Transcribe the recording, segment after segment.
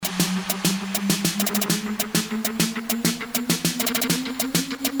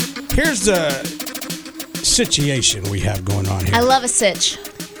Here's the situation we have going on here. I love a sitch.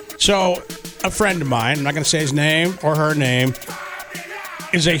 So, a friend of mine, I'm not going to say his name or her name,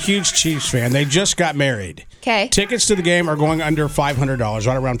 is a huge Chiefs fan. They just got married. Okay. Tickets to the game are going under $500,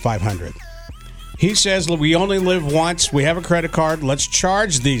 right around $500. He says, we only live once. We have a credit card. Let's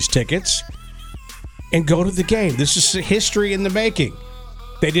charge these tickets and go to the game. This is history in the making.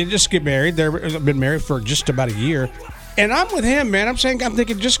 They didn't just get married. They've been married for just about a year. And I'm with him, man. I'm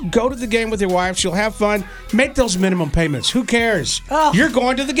thinking, just go to the game with your wife. She'll have fun. Make those minimum payments. Who cares? Oh. You're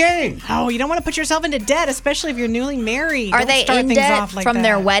going to the game. Oh, you don't want to put yourself into debt, especially if you're newly married. Are Don't they start in things debt off like from that.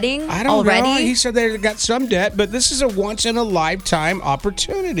 their wedding I don't already? know. He said they got some debt, but this is a once-in-a-lifetime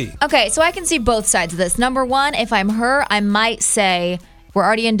opportunity. Okay, so I can see both sides of this. Number one, if I'm her, I might say, we're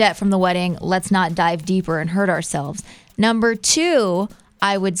already in debt from the wedding. Let's not dive deeper and hurt ourselves. Number two,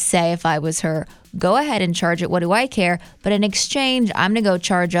 I would say if I was her, go ahead and charge it. What do I care? But in exchange, I'm going to go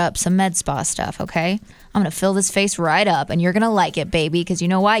charge up some med spa stuff, okay? I'm going to fill this face right up, and you're going to like it, baby, because you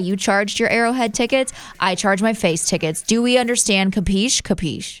know why? You charged your Arrowhead tickets. I charge my face tickets. Do we understand? Capiche?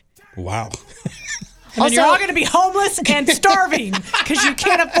 Capiche. Wow. And then you're all going to be homeless and starving because you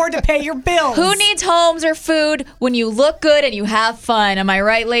can't afford to pay your bills. Who needs homes or food when you look good and you have fun? Am I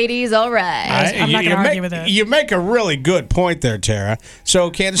right, ladies? All right. I'm not going to argue with it. You make a really good point there, Tara. So,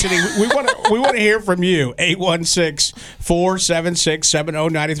 Kansas City, we want to hear from you.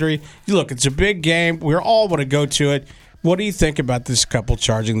 816-476-7093. Look, it's a big game. We all want to go to it. What do you think about this couple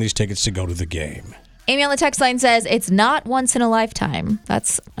charging these tickets to go to the game? Amy on the text line says it's not once in a lifetime.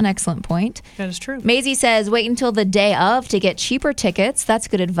 That's an excellent point. That is true. Maisie says wait until the day of to get cheaper tickets. That's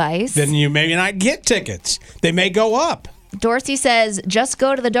good advice. Then you may not get tickets. They may go up. Dorsey says just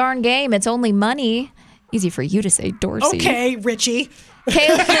go to the darn game. It's only money. Easy for you to say, Dorsey. Okay, Richie.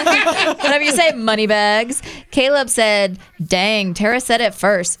 Caleb, whatever you say, money bags. Caleb said, dang, Tara said it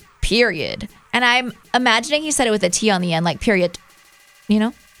first, period. And I'm imagining he said it with a T on the end, like period. You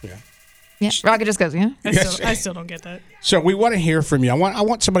know? Yeah. Yeah. Rocket just goes, yeah. I still don't get that. So we want to hear from you. I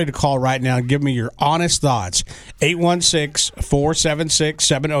want somebody to call right now and give me your honest thoughts.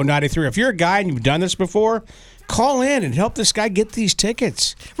 816-476-7093. If you're a guy and you've done this before, call in and help this guy get these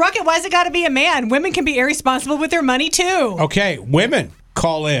tickets. Rocket, why's it got to be a man? Women can be irresponsible with their money, too. Okay, women,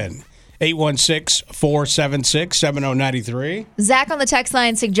 call in. 816-476-7093. Zach on the text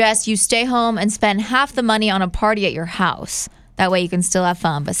line suggests you stay home and spend half the money on a party at your house. That way you can still have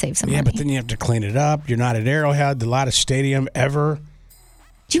fun, but save some money. Yeah, but then you have to clean it up. You're not at Arrowhead, the loudest stadium ever.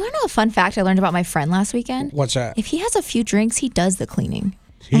 Do you want to know a fun fact I learned about my friend last weekend? What's that? If he has a few drinks, he does the cleaning.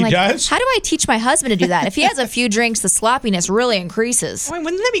 He does? How do I teach my husband to do that? If he has a few drinks, the sloppiness really increases. Wouldn't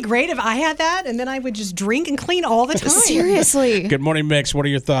that be great if I had that and then I would just drink and clean all the time? Seriously. Good morning, Mix. What are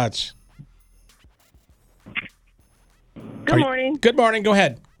your thoughts? Good morning. Good morning. Go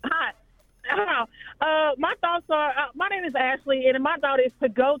ahead. Hi. My thoughts are, my name is Ashley, and my thought is to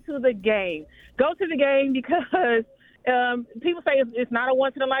go to the game. Go to the game because people say it's not a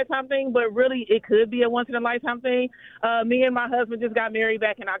once-in-a-lifetime thing, but really it could be a once-in-a-lifetime thing. Me and my husband just got married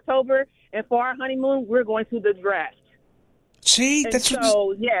back in October, and for our honeymoon, we're going to the draft. See? And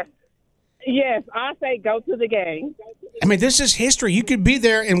so, yes, I say go to the game. I mean, this is history. You could be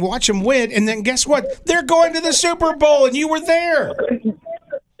there and watch them win, and then guess what? They're going to the Super Bowl, and you were there.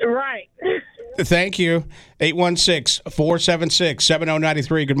 Right. Thank you.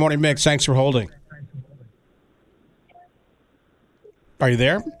 816-476-7093. Good morning, Mix. Thanks for holding. Are you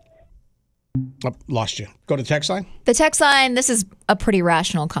there? Oh, lost you. Go to the text line. The text line, this is a pretty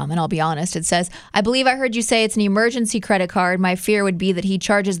rational comment, I'll be honest. It says, I believe I heard you say it's an emergency credit card. My fear would be that he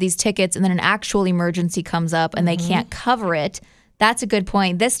charges these tickets and then an actual emergency comes up and they can't cover it. That's a good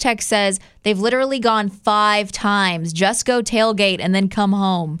point. This text says they've literally gone 5 times. Just go tailgate and then come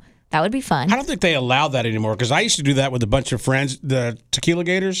home. That would be fun. I don't think they allow that anymore because I used to do that with a bunch of friends, the Tequila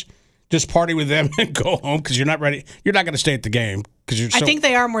Gators. Just party with them and go home because you're not ready. You're not going to stay at the game because you're. I think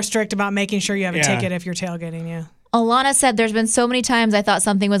they are more strict about making sure you have a Yeah. ticket if you're tailgating, yeah. Alana said, there's been so many times I thought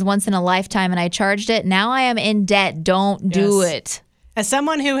something was once in a lifetime and I charged it. Now I am in debt. Don't do it. As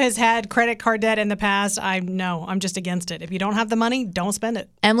someone who has had credit card debt in the past, I'm just against it. If you don't have the money, don't spend it.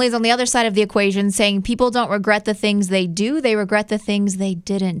 Emily's on the other side of the equation saying people don't regret the things they do. They regret the things they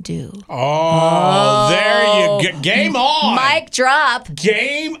didn't do. Oh, there you go. Game on. Mic drop.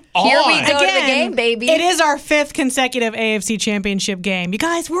 Game on. Here we go to the Again, game, baby. It is our 5th consecutive AFC Championship game. You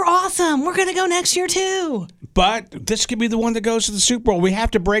guys, we're awesome. We're going to go next year, too. But this could be the one that goes to the Super Bowl. We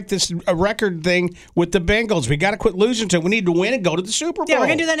have to break this record thing with the Bengals. We got to quit losing to it. We need to win and go to the Super Bowl. Yeah, we're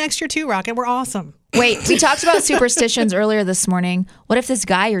going to do that next year, too, Rocket. We're awesome. Wait, we talked about superstitions earlier this morning. What if this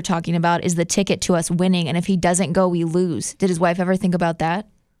guy you're talking about is the ticket to us winning, and if he doesn't go, we lose? Did his wife ever think about that?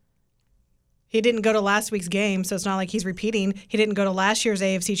 He didn't go to last week's game, so it's not like he's repeating. He didn't go to last year's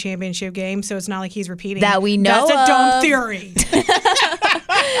AFC Championship game, so it's not like he's repeating. That we know That's a dumb of. theory.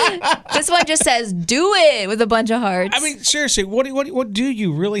 This one just says, do it, with a bunch of hearts. I mean, seriously, what do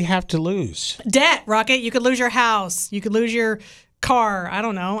you really have to lose? Debt, Rocket. You could lose your house. You could lose your car. I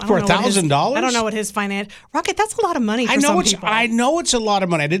don't know. For $1,000? I don't know what his finance. Rocket, that's a lot of money for I know some it's people. I know it's a lot of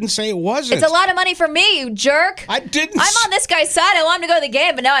money. I didn't say it wasn't. it's a lot of money for me, you jerk. I didn't. I'm on this guy's side. I want him to go to the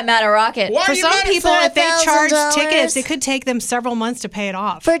game, but now I'm mad at Rocket. Why For are you some mad at people, that? if they charge $1,000? tickets, it could take them several months to pay it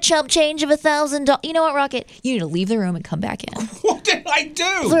off. For a chump change of $1,000. You know what, Rocket? You need to leave the room and come back in. What did I do?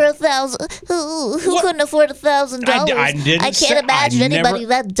 For $1,000, who What? couldn't afford $1,000? I didn't I say- can't imagine I never- anybody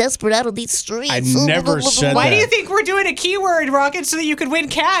that desperate out of these streets. I never said Why that. do you think we're doing a keyword, Rocket, so that you could win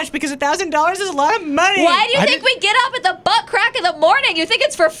cash? Because $1,000 is a lot of money. Why do you I think didn't- we get up at the butt crack of the morning? You think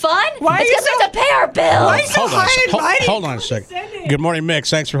it's for fun? Why are it's you because we have to pay our bills. Why are you so Hold on, high and mighty? hold on a second. Good morning, Mix.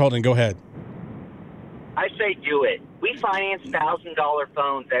 Thanks for holding. Go ahead. I say do it. We finance $1,000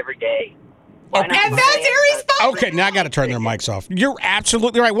 phones every day. Why not And that's finance irresponsible. Okay, now I got to turn their mics off. You're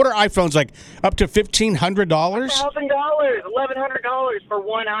absolutely right. What are iPhones like? Up to $1,500? $1,000, $1,100 for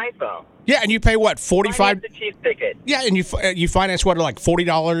one iPhone. Yeah, and you pay what? 45? Finance the Chiefs ticket. Yeah, and you finance what, like $40,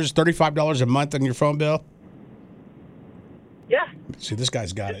 $35 a month on your phone bill? Yeah, See, this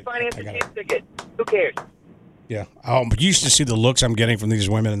guy's got just it. finance I the got Chiefs it. ticket. Who cares? Yeah. Oh, but you used to see the looks I'm getting from these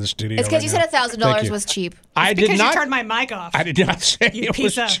women in the studio. It's because right you now. said Thank $1,000 you. was cheap. I did Because not. you turned my mic off. I did not say You it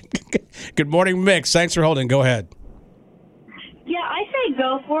piece was. of- Good morning, Mix. Thanks for holding. Go ahead. Yeah, I say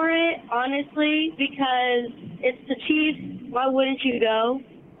go for it, honestly, because it's the Chiefs. Why wouldn't you go?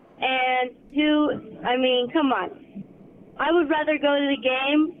 And two, I mean, come on. I would rather go to the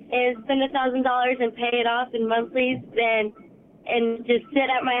game and spend $1,000 and pay it off in monthlies than and just sit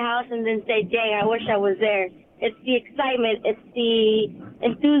at my house and then say, dang, I wish I was there. It's the excitement, it's the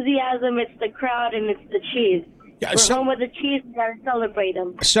enthusiasm, it's the crowd, and it's the Chiefs. Yeah, We're home with the Chiefs, we gotta celebrate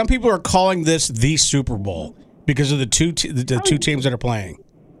them. Some people are calling this the Super Bowl because of the two teams that are playing.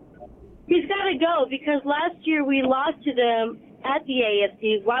 He's got to go because last year we lost to them at the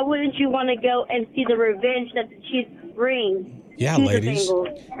AFC. Why wouldn't you want to go and see the revenge that the Chiefs bring? Yeah, to ladies. The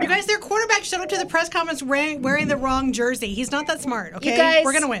Bengals? You guys, their quarterback showed up to the press conference wearing the wrong jersey. He's not that smart, okay? You guys,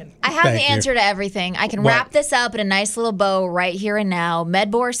 We're going to win. I have Thank the you. answer to everything. I can What? wrap this up in a nice little bow right here and now.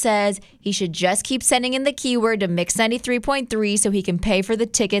 Medbor says he should just keep sending in the keyword to Mix 93.3 so he can pay for the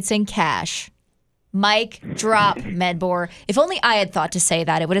tickets in cash. Mic drop, Medbor. If only I had thought to say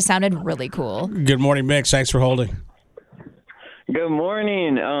that, it would have sounded really cool. Good morning, Mix. Thanks for holding. Good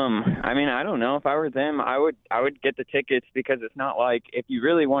morning. I mean, I don't know. If I were them, I would get the tickets because it's not like if you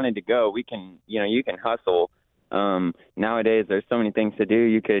really wanted to go, you can hustle. Nowadays, there's so many things to do.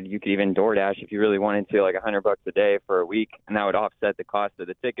 You could even DoorDash if you really wanted to, like $100 a day for a week, and that would offset the cost of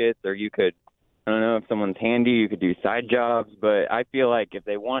the tickets. Or you could, I don't know, if someone's handy, you could do side jobs. But I feel like if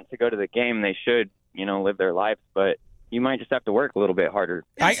they want to go to the game, they should, live their life. But you might just have to work a little bit harder.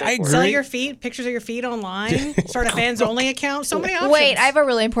 I Sell agree. your feet, pictures of your feet online, start a fans only account. So many options. Wait, I have a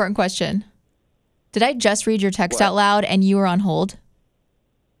really important question. Did I just read your text out loud and you were on hold?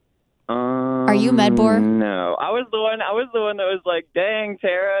 Are you Medbor? No, I was the one that was like, "Dang,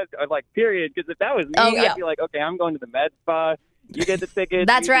 Tara!" Like, period. Because if that was me, Oh, yeah. I'd be like, "Okay, I'm going to the med spa. You get the tickets.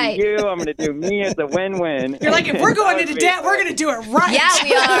 That's you do right. You, I'm going to do me as a win-win." You're like, if we're going That into would be debt, we're going to do it right. Yeah,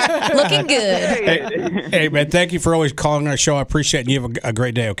 we are. Looking good. Hey, man, thank you for always calling our show. I appreciate it. You have a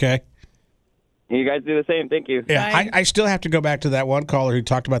great day, okay? You guys do the same. Thank you. Yeah, Bye. I still have to go back to that one caller who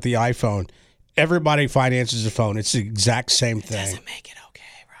talked about the iPhone. Everybody finances a phone. It's the exact same thing. Make it okay,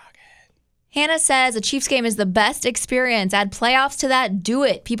 Rocket. Hannah says a Chiefs game is the best experience. Add playoffs to that. Do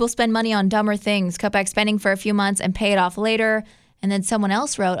it. People spend money on dumber things. Cut back spending for a few months and pay it off later. And then someone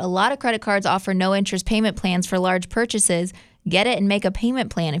else wrote, a lot of credit cards offer no interest payment plans for large purchases. Get it and make a payment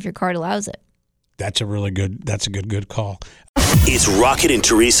plan if your card allows it. That's a good call. It's Rocket and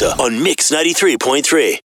Teresa on Mix 93.3.